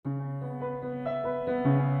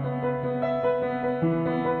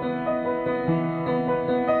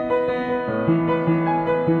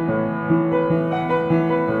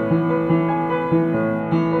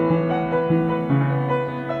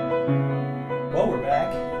Well, we're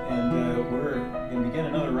back, and we're going to begin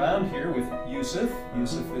another round here with Yusuf.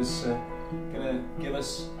 Yusuf is going to give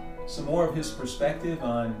us some more of his perspective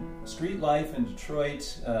on street life in Detroit,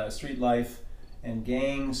 street life and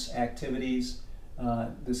gangs, activities.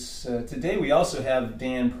 Today we also have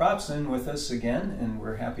Dan Propson with us again, and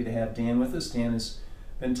we're happy to have Dan with us. Dan has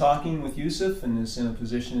been talking with Yusuf and is in a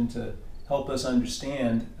position to help us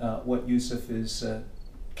understand what Yusuf is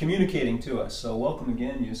communicating to us. So welcome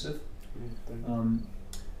again, Yusuf.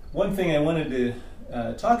 One thing I wanted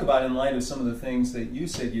to talk about in light of some of the things that you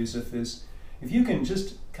said, Yusuf, is if you can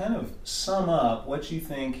just kind of sum up what you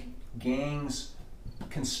think gangs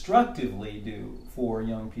constructively do for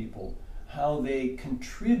young people, how they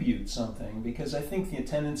contribute something, because I think the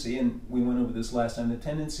tendency, and we went over this last time, the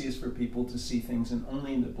tendency is for people to see things in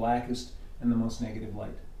only the blackest and the most negative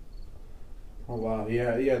light. Oh wow,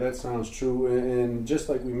 yeah, that sounds true. And just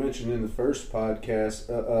like we mentioned in the first podcast,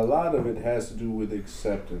 a lot of it has to do with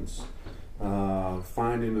acceptance,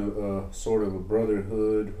 finding a sort of a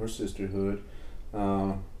brotherhood or sisterhood.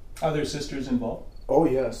 Are there sisters involved? Oh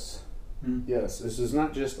yes, yes. This is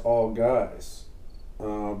not just all guys,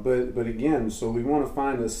 but again, so we want to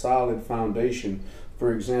find a solid foundation.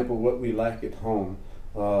 For example, what we lack at home.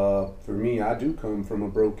 For me, I do come from a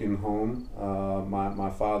broken home. My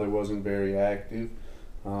father wasn't very active,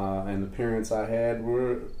 and the parents I had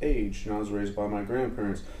were aged, and I was raised by my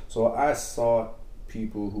grandparents. So I sought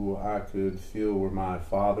people who I could feel were my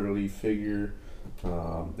fatherly figure,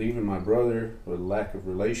 even my brother, with lack of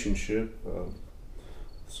relationship.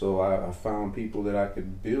 So I found people that I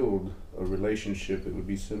could build a relationship that would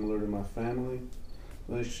be similar to my family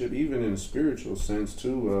relationship, even in a spiritual sense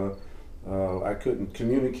too. I couldn't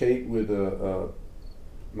communicate with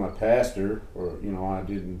my pastor, or I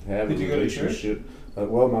didn't have a relationship.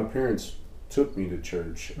 Well, my parents took me to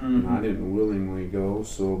church, and I didn't willingly go.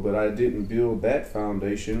 But I didn't build that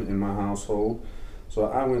foundation in my household. So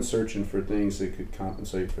I went searching for things that could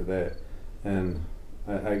compensate for that. And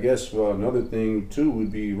I guess another thing too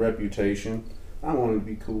would be reputation. I wanted to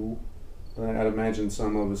be cool. I'd imagine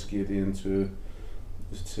some of us get into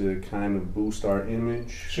to kind of boost our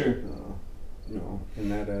image, sure, in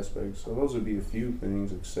that aspect. So those would be a few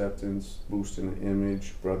things: acceptance, boosting the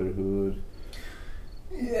image, brotherhood.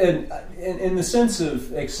 And in the sense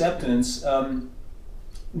of acceptance, do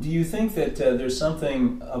you think that there's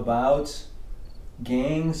something about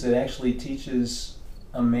gangs that actually teaches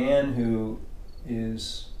a man who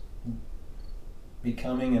is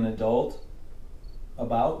becoming an adult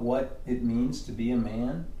about what it means to be a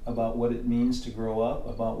man, about what it means to grow up,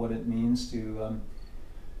 about what it means to,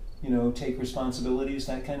 take responsibilities,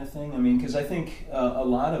 that kind of thing? I mean, because I think a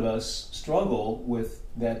lot of us struggle with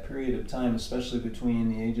that period of time, especially between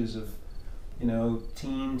the ages of,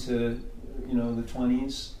 teen to, the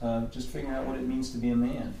 20s, just figuring out what it means to be a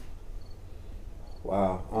man.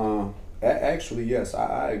 Wow. Actually, yes,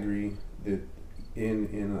 I agree that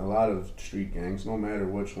in a lot of street gangs, no matter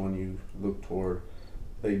which one you look toward,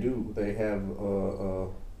 they have a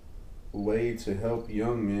way to help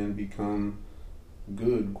young men become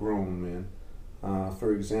good grown men.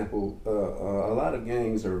 For example, a lot of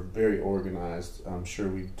gangs are very organized. I'm sure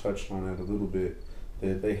we've touched on that a little bit.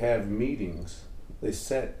 That they have meetings, they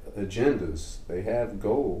set agendas, they have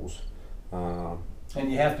goals.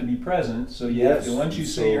 And you have to be present, so you have to, once you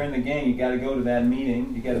say you're in the gang, you got to go to that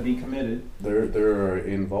meeting, you got to be committed. There are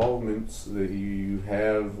involvements that you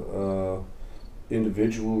have,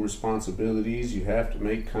 individual responsibilities, you have to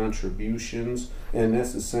make contributions, and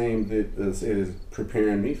that's the same that is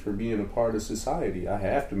preparing me for being a part of society. I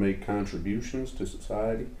have to make contributions to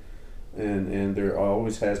society, and there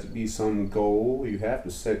always has to be some goal. You have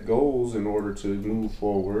to set goals in order to move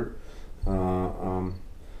forward.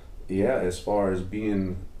 As far as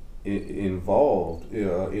being involved,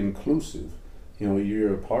 inclusive,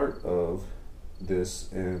 you're a part of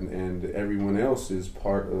this, and everyone else is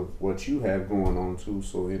part of what you have going on too.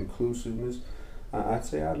 So inclusiveness, I'd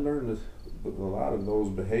say I learned a lot of those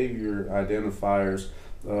behavior identifiers,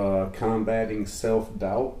 combating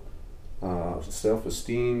self-doubt,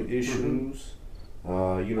 self-esteem issues.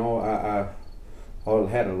 I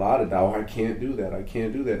had a lot of doubt. I can't do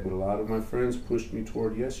that. But a lot of my friends pushed me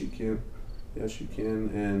toward, yes, you can,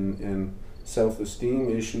 and self-esteem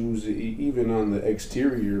issues, even on the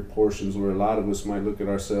exterior portions where a lot of us might look at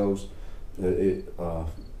ourselves,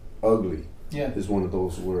 ugly is one of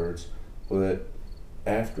those words. But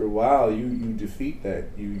after a while, you defeat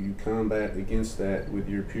that. You combat against that with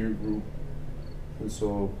your peer group. And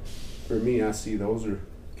so for me, I see those are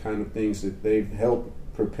kind of things that they've helped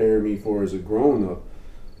prepare me for as a grown-up.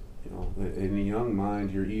 In a young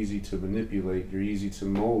mind, you're easy to manipulate, you're easy to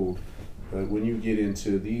mold. when you get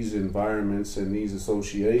into these environments and these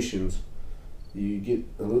associations, you get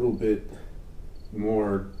a little bit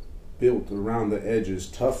more built around the edges,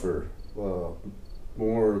 tougher,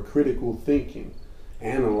 more critical thinking,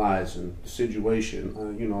 analyzing the situation,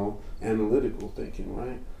 analytical thinking,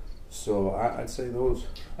 right? So I'd say those.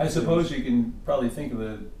 I suppose you can probably think of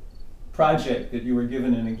a project that you were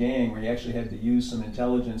given in a gang where you actually had to use some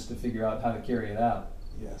intelligence to figure out how to carry it out.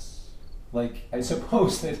 Yes. Like, I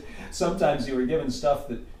suppose that sometimes you were given stuff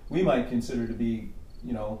that we might consider to be,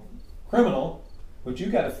 criminal, but you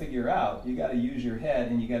got to figure out. You got to use your head,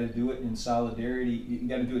 and you got to do it in solidarity. You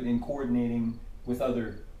got to do it in coordinating with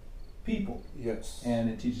other people. Yes. And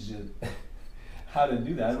it teaches you how to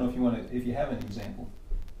do that. I don't know if you have an example.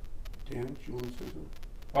 Dan, do you want to say that?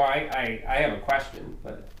 Well, I have a question,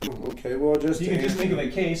 but okay. Well, you can just think of a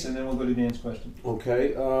case, and then we'll go to Dan's question.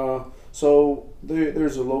 Okay. So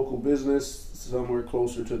there's a local business somewhere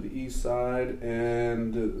closer to the east side,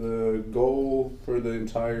 and the goal for the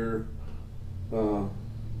entire group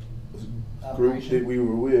that we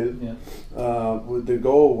were with, the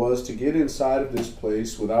goal was to get inside of this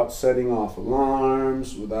place without setting off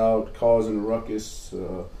alarms, without causing a ruckus,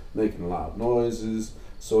 making loud noises,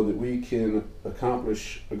 so that we can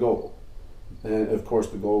accomplish a goal. And of course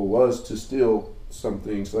the goal was to steal some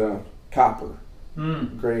things, copper,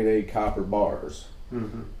 grade A copper bars.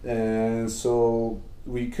 Mm-hmm. And so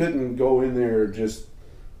we couldn't go in there just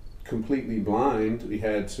completely blind. We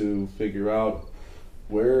had to figure out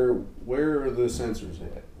where are the sensors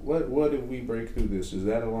at? What if we break through this? Is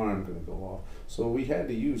that alarm going to go off? So we had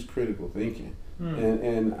to use critical thinking.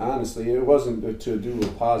 And honestly, it wasn't to do a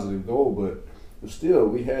positive goal, but still,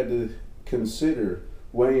 we had to consider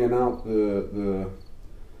weighing out the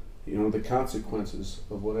consequences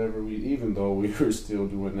of whatever even though we were still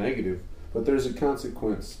doing negative, but there's a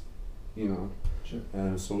consequence, Sure.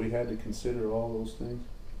 And so we had to consider all those things.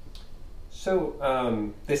 So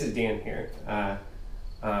this is Dan here.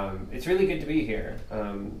 It's really good to be here,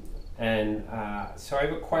 and so I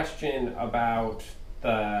have a question about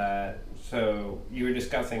so you were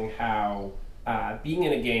discussing how being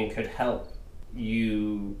in a gang could help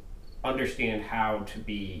you understand how to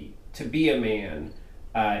be a man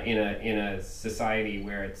in a society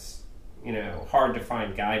where it's hard to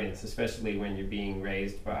find guidance, especially when you're being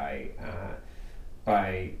raised by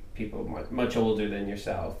people much older than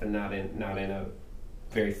yourself and not in a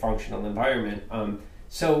very functional environment.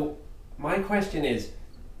 So my question is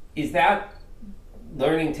that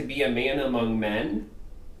learning to be a man among men,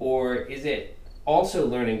 or is it also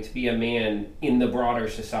learning to be a man in the broader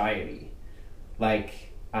society? Like,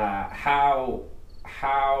 how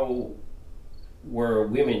were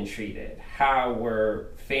women treated? How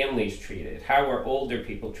were families treated? How were older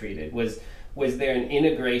people treated? Was there an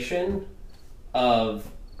integration of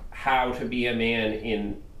how to be a man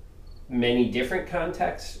in many different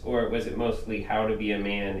contexts, or was it mostly how to be a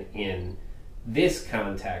man in this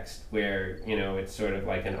context where, it's sort of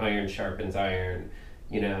like an iron sharpens iron?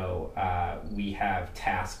 We have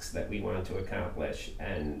tasks that we want to accomplish,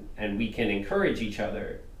 and we can encourage each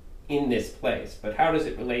other in this place. But how does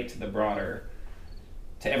it relate to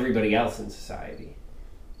to everybody else in society?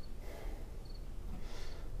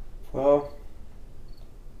 Well,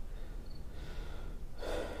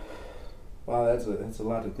 wow, that's a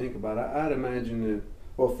lot to think about. I'd imagine that.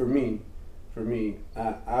 Well, for me,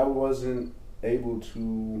 I wasn't able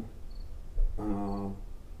to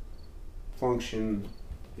function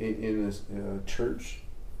in a church.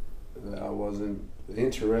 I wasn't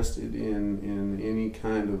interested in any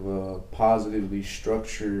kind of a positively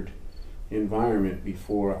structured environment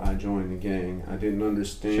before I joined the gang. I didn't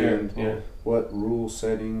understand what rule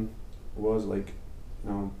setting was like.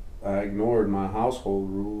 I ignored my household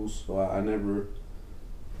rules, so I never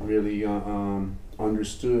really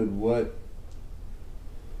understood what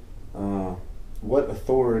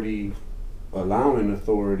authority, allowing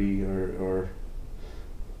authority, or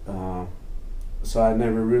so I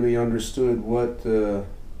never really understood what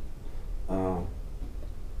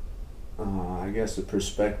I guess the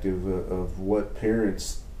perspective of what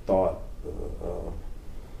parents thought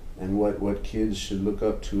and what kids should look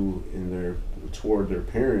up to toward their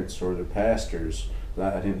parents or their pastors.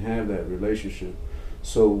 I didn't have that relationship.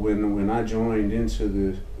 So when I joined into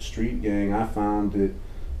the street gang, I found that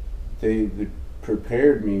they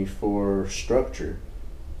prepared me for structure.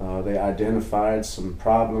 They identified some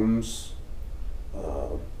problems.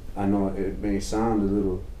 I know it may sound a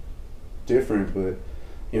little different, but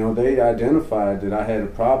they identified that I had a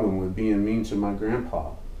problem with being mean to my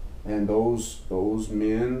grandpa, And those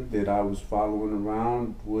men that I was following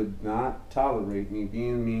around would not tolerate me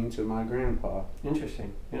being mean to my grandpa.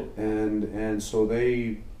 Interesting. Yeah. And so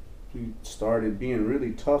they started being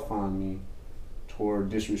really tough on me toward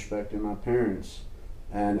disrespecting my parents.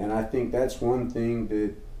 And I think that's one thing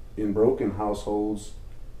that in broken households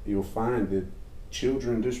you'll find, that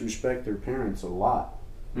children disrespect their parents a lot.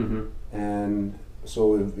 Mm-hmm. And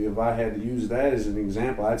so if I had to use that as an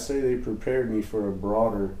example, I'd say they prepared me for a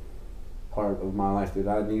broader part of my life, that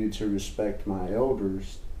I needed to respect my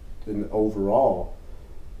elders and overall.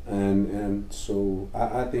 And so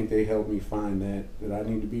I think they helped me find that I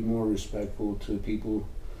need to be more respectful to people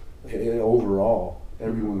overall,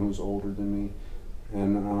 everyone who's older than me.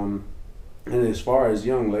 And as far as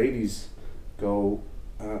young ladies go,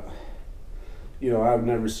 I've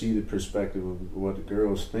never seen the perspective of what the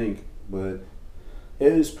girls think, but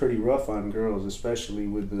it is pretty rough on girls, especially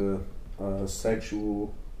with the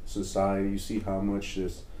sexual society. You see how much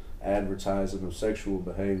this advertising of sexual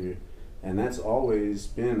behavior, and that's always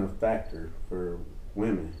been a factor for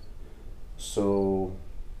women. So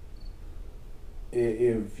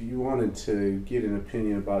if you wanted to get an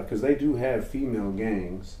opinion about it, because they do have female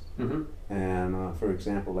gangs, mm-hmm. and for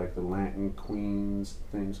example, like the Latin Queens,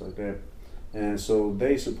 things like that, and so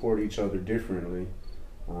they support each other differently.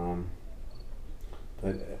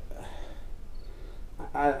 But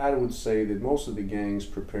I would say that most of the gangs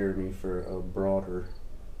prepare me for a broader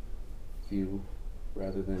view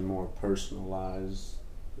rather than more personalized.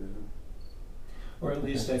 Or at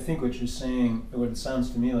least I think what you're saying, what it sounds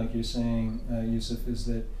to me like you're saying, Yusuf, is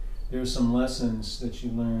that there are some lessons that you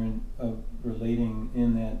learn of relating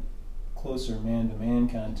in that closer man-to-man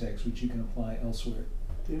context, which you can apply elsewhere.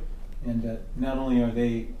 Yeah. And not only are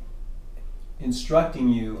they instructing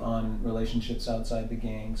you on relationships outside the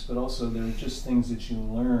gangs, but also there are just things that you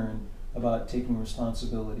learn about taking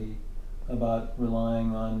responsibility, about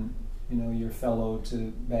relying on your fellow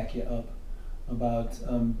to back you up, about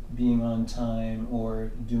being on time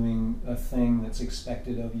or doing a thing that's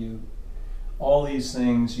expected of you. All these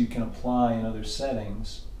things you can apply in other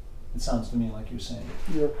settings. It sounds to me like you're saying.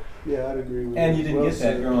 Yeah, I'd agree with you. And you didn't get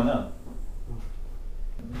that growing up.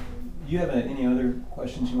 Do you have any other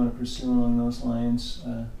questions you want to pursue along those lines?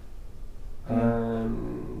 I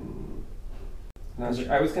was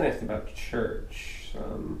going to ask about church.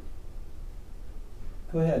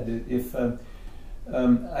 Go ahead. If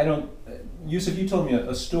I don't, Yusuf, you told me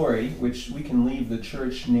a story, which we can leave the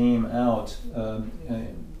church name out of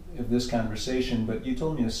this conversation, but you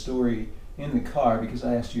told me a story in the car because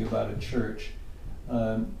I asked you about a church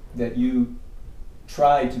that you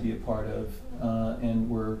tried to be a part of and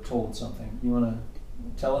were told something. You want to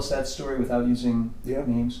tell us that story without using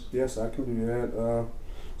names? Yes, I can do that.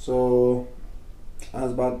 So I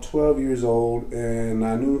was about 12 years old, and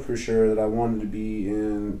I knew for sure that I wanted to be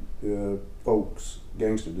in Folks,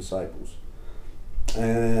 Gangster Disciples.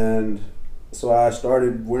 And so I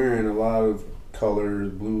started wearing a lot of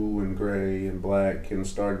colors, blue and gray and black, and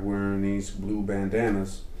started wearing these blue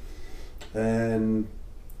bandanas. And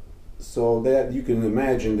so that you can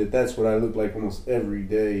imagine that that's what I look like almost every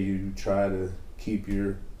day. You try to keep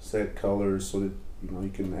your set colors so that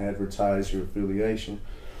you can advertise your affiliation.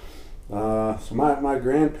 So my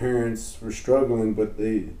grandparents were struggling, but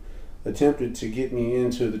they attempted to get me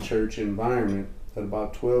into the church environment at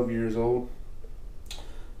about 12 years old.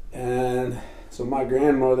 And so my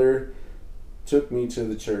grandmother took me to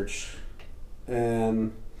the church,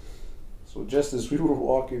 and so just as we were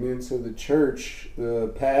walking into the church,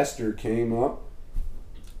 the pastor came up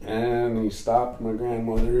and he stopped my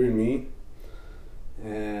grandmother and me,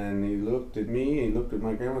 and he looked at me, he looked at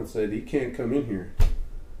my grandma and said, "He can't come in here."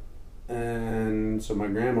 And so my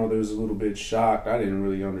grandmother was a little bit shocked. I didn't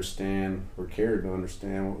really understand or cared to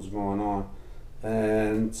understand what was going on.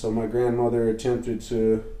 And so my grandmother attempted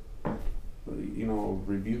to,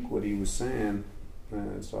 rebuke what he was saying,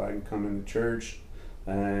 so I can come into church.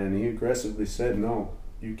 And he aggressively said, "No,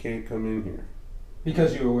 you can't come in here."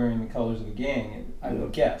 Because you were wearing the colors of the gang, I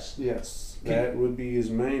would guess. Yes, that would be his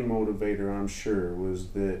main motivator, I'm sure, was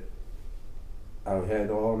that I had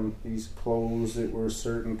all these clothes that were a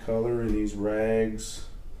certain color and these rags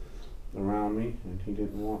around me, and he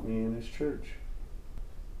didn't want me in his church.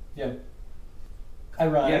 Yeah.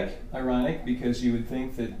 Ironic, because you would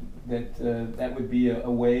think that would be a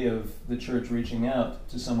way of the church reaching out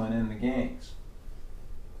to someone in the gangs.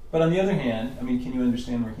 But on the other hand, can you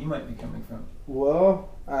understand where he might be coming from? Well,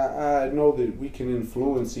 I know that we can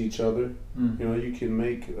influence each other. You can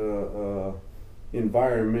make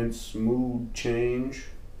environment's mood change.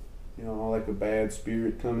 Like a bad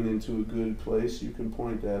spirit coming into a good place, you can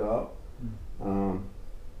point that out.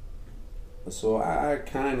 So I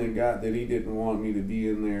kind of got that he didn't want me to be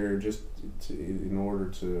in there just in order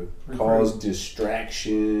to cause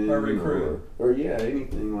distraction or recruit or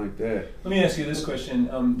anything like that. Let me ask you this question: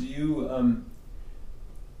 do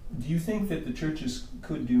you think that the churches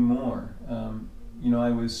could do more?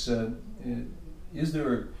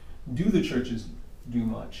 Do the churches do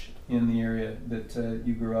much in the area that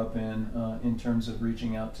you grew up in terms of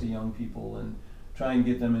reaching out to young people and trying to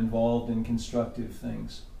get them involved in constructive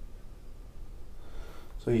things?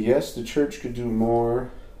 So yes, the church could do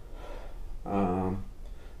more. In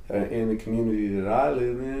the community that I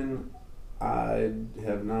live in, I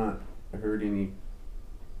have not heard any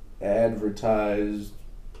advertised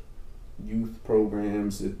youth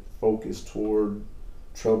programs that focus toward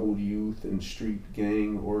troubled youth and street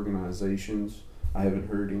gang organizations. I haven't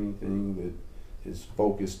heard anything that is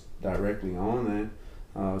focused directly on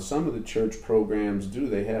that. Some of the church programs do.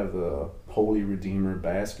 They have a Holy Redeemer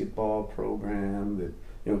basketball program that,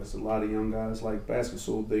 because a lot of young guys like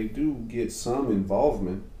basketball, so they do get some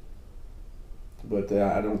involvement, but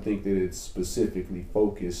I don't think that it's specifically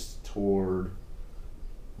focused toward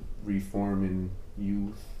reforming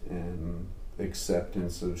youth and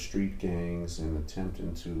acceptance of street gangs and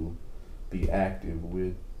attempting to be active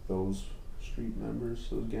with those street members,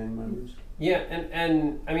 those gang members. Yeah,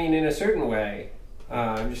 and I mean, in a certain way,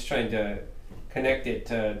 I'm just trying to connect it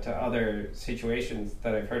to other situations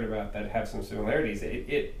that I've heard about that have some similarities.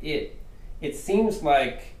 It seems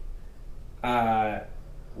like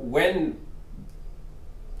when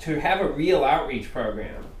to have a real outreach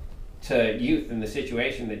program to youth in the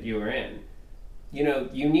situation that you were in,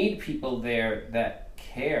 you need people there that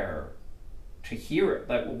care to hear it,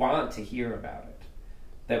 that want to hear about it,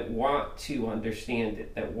 that want to understand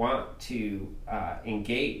it, that want to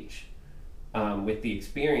engage with the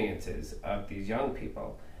experiences of these young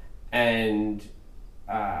people. And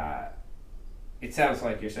it sounds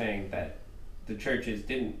like you're saying that the churches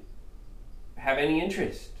didn't have any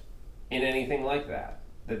interest in anything like that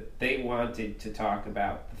they wanted to talk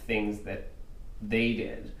about the things that they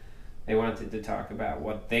did. They wanted to talk about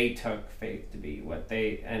what they took faith to be, what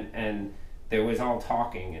they and there was all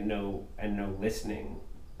talking and no listening.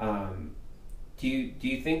 Do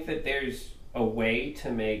you think that there's a way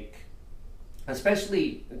to make,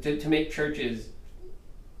 especially to make churches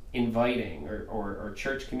inviting or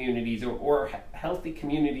church communities or healthy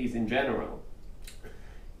communities in general,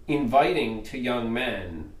 inviting to young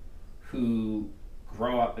men who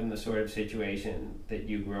grow up in the sort of situation that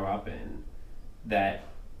you grew up in, that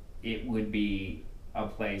it would be a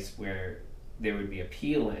place where there would be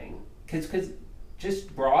appealing, because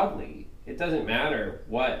just broadly, it doesn't matter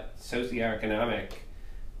what socioeconomic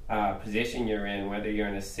position you're in, whether you're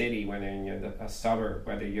in a city, whether you're in a suburb,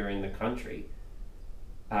 whether you're in the country.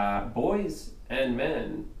 Boys and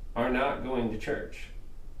men are not going to church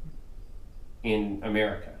in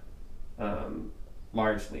America,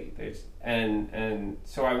 largely. And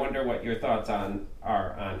so I wonder what your thoughts are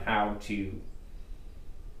on how to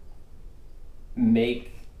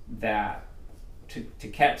make that, to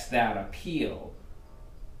catch that appeal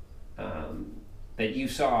that you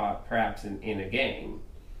saw perhaps in a gang.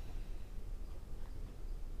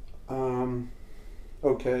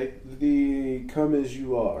 Okay, the come as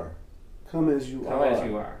you are. Come as you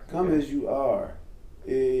are.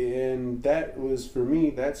 And that was, for me,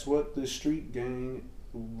 that's what the street gang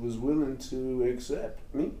was willing to accept.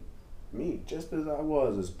 Me, just as I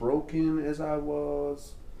was, as broken as I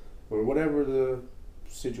was, or whatever the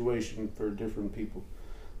situation for different people.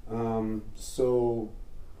 So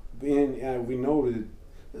then we know that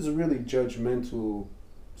there's a really judgmental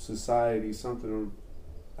society, something,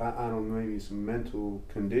 I don't know, maybe some mental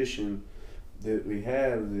condition that we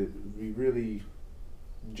have, that we really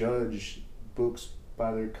judge books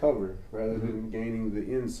by their cover rather than gaining the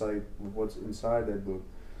insight of what's inside that book.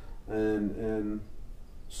 And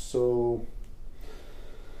so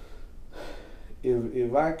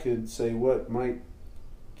if I could say what might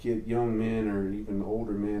get young men or even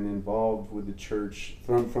older men involved with the church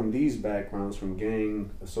from these backgrounds, from gang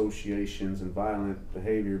associations and violent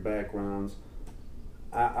behavior backgrounds,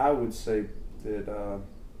 I would say that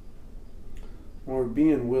or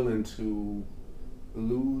being willing to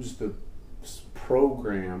lose the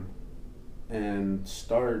program and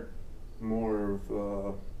start more of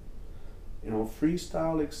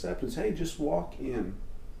freestyle acceptance. Hey, just walk in,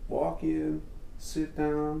 sit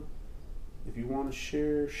down. If you want to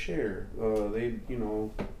share.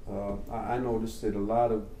 I noticed that a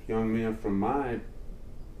lot of young men from my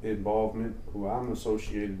involvement, who I'm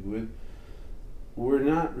associated with, were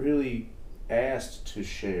not really asked to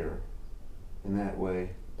share in that way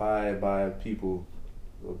by people,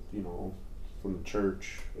 from the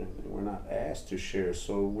church, and we're not asked to share.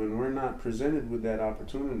 So when we're not presented with that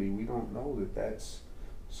opportunity, we don't know that that's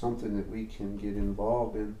something that we can get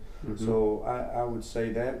involved in. Mm-hmm. So I would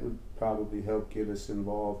say that would probably help get us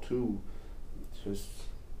involved too. Just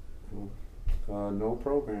no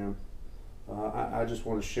program. I just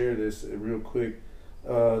want to share this real quick.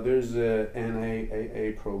 There's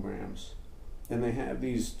NAAA programs, and they have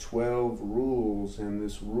these 12 rules and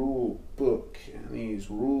this rule book and these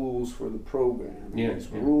rules for the program.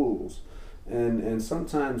 Rules, and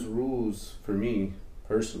sometimes rules for me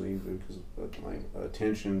personally, because of my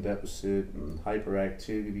attention deficit and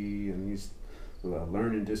hyperactivity and these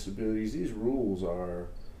learning disabilities, these rules are,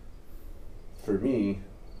 for me,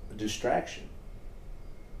 a distraction.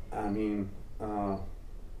 I mean,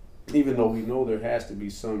 even though we know there has to be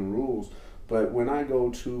some rules, but when I go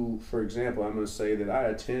to, for example, I'm going to say that I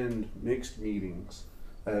attend mixed meetings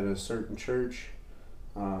at a certain church,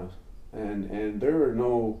 and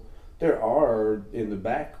there are in the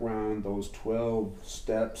background those 12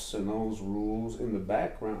 steps and those rules in the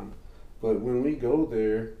background, but when we go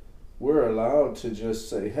there, we're allowed to just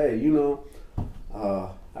say, hey,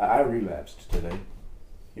 I relapsed today,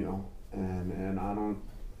 and I don't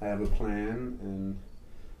have a plan, and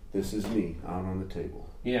this is me out on the table.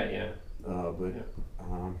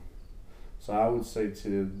 So I would say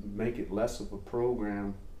to make it less of a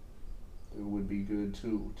program, it would be good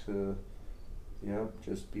too, to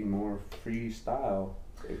just be more freestyle.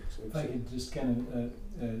 If I could just kind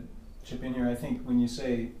of chip in here, I think when you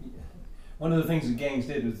say, one of the things that gangs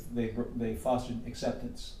did was they fostered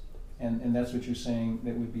acceptance. And that's what you're saying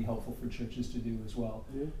that would be helpful for churches to do as well,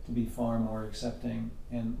 to be far more accepting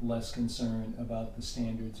and less concerned about the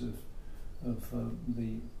standards of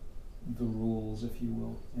the rules, if you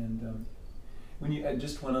will. And when you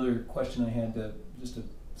just one other question I had, just a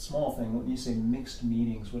small thing. When you say mixed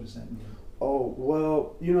meetings, what does that mean? Oh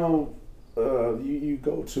well, you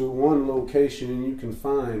go to one location and you can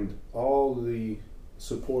find all the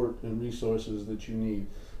support and resources that you need.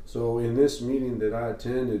 So in this meeting that I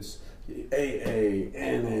attend, it's AA,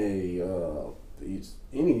 NA,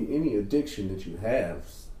 any addiction that you have,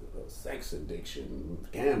 sex addiction,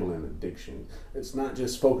 gambling addiction. It's not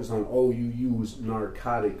just focused on, you use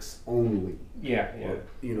narcotics only.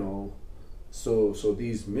 So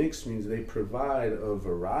these mixed means they provide a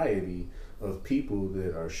variety of people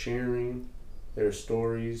that are sharing their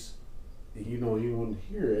stories. You wouldn't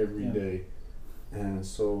hear every day. And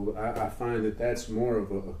so I find that that's more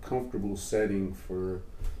of a comfortable setting for...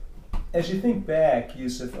 As you think back,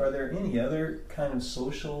 Yusuf, are there any other kind of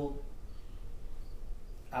social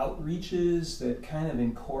outreaches that kind of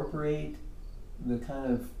incorporate the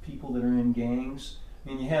kind of people that are in gangs? I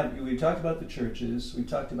mean, we've talked about the churches, we've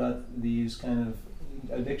talked about these kind of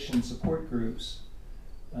addiction support groups.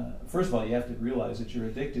 First of all, you have to realize that you're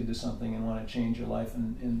addicted to something and want to change your life,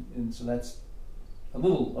 and so that's a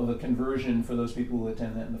little of a conversion for those people who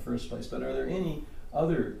attend that in the first place. But are there any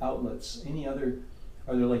other outlets,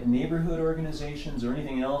 are there like neighborhood organizations or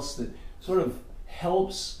anything else that sort of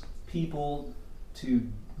helps people to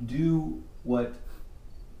do what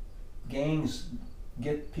gangs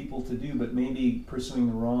get people to do, but maybe pursuing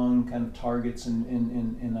the wrong kind of targets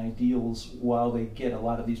and ideals while they get a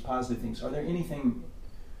lot of these positive things? Is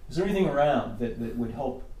there anything around that would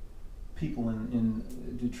help people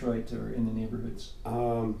in Detroit or in the neighborhoods?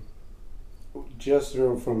 Just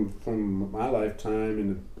from my lifetime and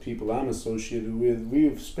the people I'm associated with,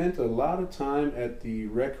 we've spent a lot of time at the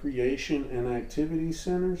recreation and activity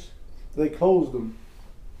centers. They closed them.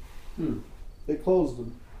 They closed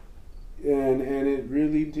them. And it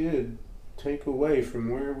really did take away from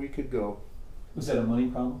where we could go. Was that a money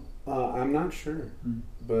problem? I'm not sure.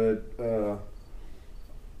 But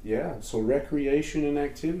so recreation and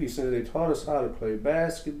activity center, they taught us how to play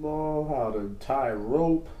basketball, how to tie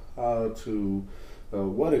rope, how to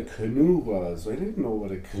what a canoe was. I didn't know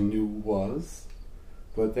what a canoe was,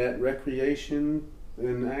 but that recreation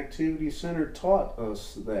and activity center taught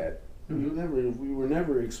us that. We were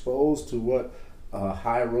never exposed to what a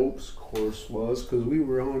high ropes course was, because we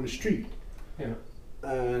were on the street.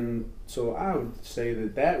 And so I would say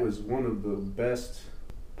that was one of the best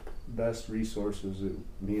resources that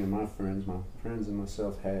me and my friends and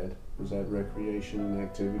myself had, was that recreation and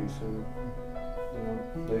activity center.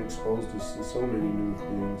 They exposed us to so many new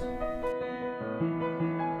things.